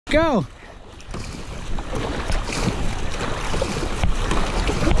Go!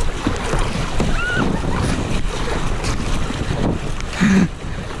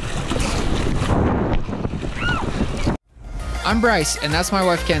 I'm Bryce, and that's my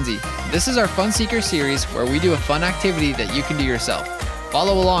wife Kenzie. This is our FunSeeker series where we do a fun activity that you can do yourself.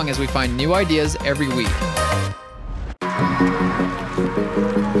 Follow along as we find new ideas every week.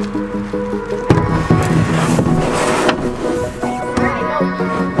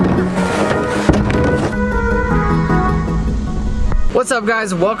 What's up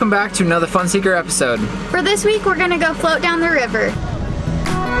guys, welcome back to another FunSeeker episode. For this week we're gonna go float down the river.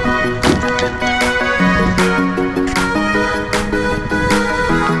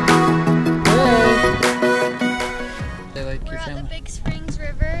 We're at the Big Springs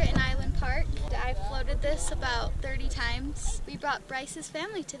River in Island Park. I've floated this about 30 times. We brought Bryce's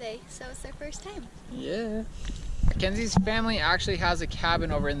family today, so it's their first time. Yeah. Kenzie's family actually has a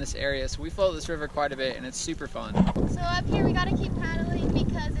cabin over in this area, so we float this river quite a bit and it's super fun. So up here we gotta keep paddling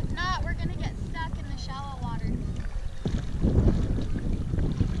because if not we're gonna get stuck in the shallow water.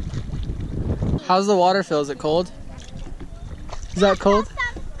 How's the water feel? Is it cold? Is that cold?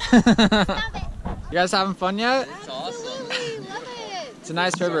 You guys having fun yet? It's awesome. Love it. It's a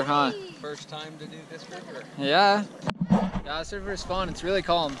nice river, huh? First time to do this river. Yeah. Yeah, this river is fun. It's really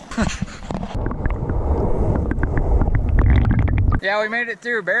calm. Yeah, we made it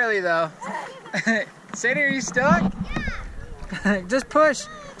through, barely though. Sadie, are you stuck? Yeah. Just push.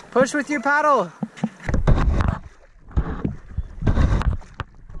 Push with your paddle.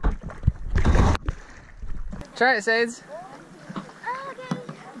 Try it, Sades.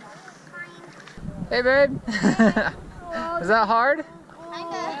 Hey, babe. Is that hard?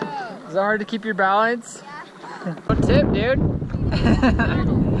 Kinda. Is that hard to keep your balance? Yeah. What tip, dude?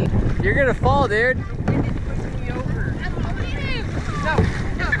 You're gonna fall, dude.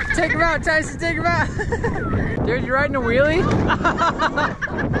 Take him out, Tyson, take him out. Dude, you riding a wheelie?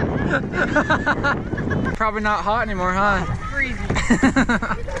 Probably not hot anymore, huh? Freezing.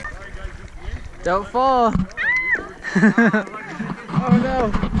 Don't fall. Oh no.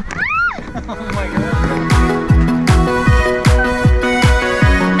 Oh my god.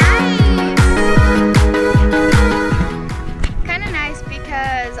 Nice. Kind of nice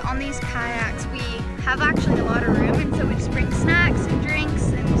because on these kayaks we have actually a lot of room, and so we just bring snacks and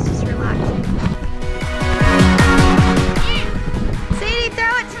drinks and it's just relaxing. Sadie,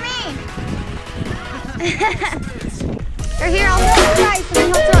 throw it to me. Or here, I'll throw it to Bryce and then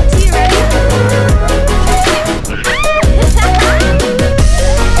he'll throw it to you. Ready?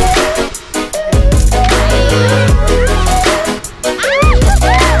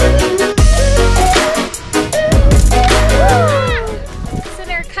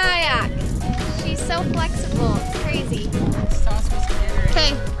 Flexible, it's crazy.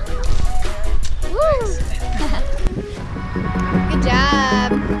 Okay. Woo! Good job.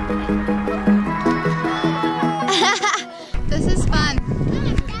 This is fun.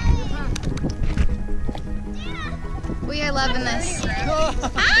 We are loving this.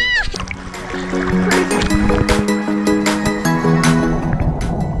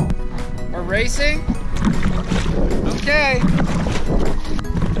 We're racing? Okay.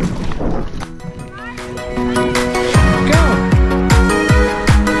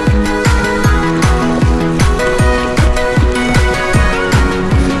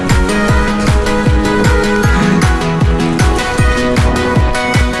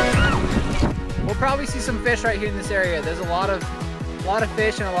 Probably see some fish right here in this area. There's a lot of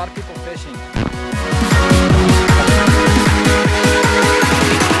fish and a lot of people fishing.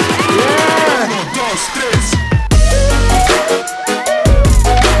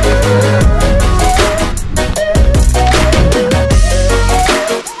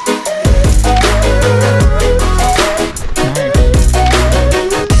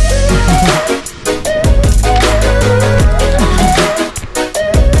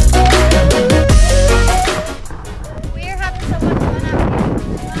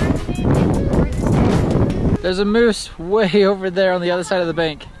 There's a moose way over there on the other side of the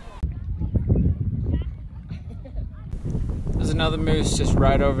bank. There's another moose just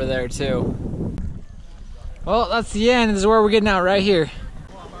right over there too. Well, that's the end. This is where we're getting out, right here.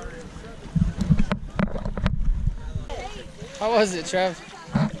 How was it, Trev?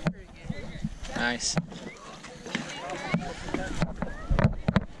 Nice.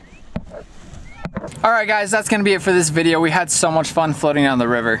 Alright guys, that's gonna be it for this video. We had so much fun floating down the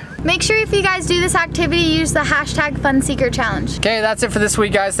river. Make sure if you guys do this activity, use the hashtag FunSeekerChallenge. Okay, that's it for this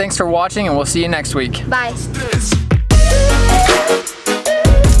week guys. Thanks for watching and we'll see you next week. Bye.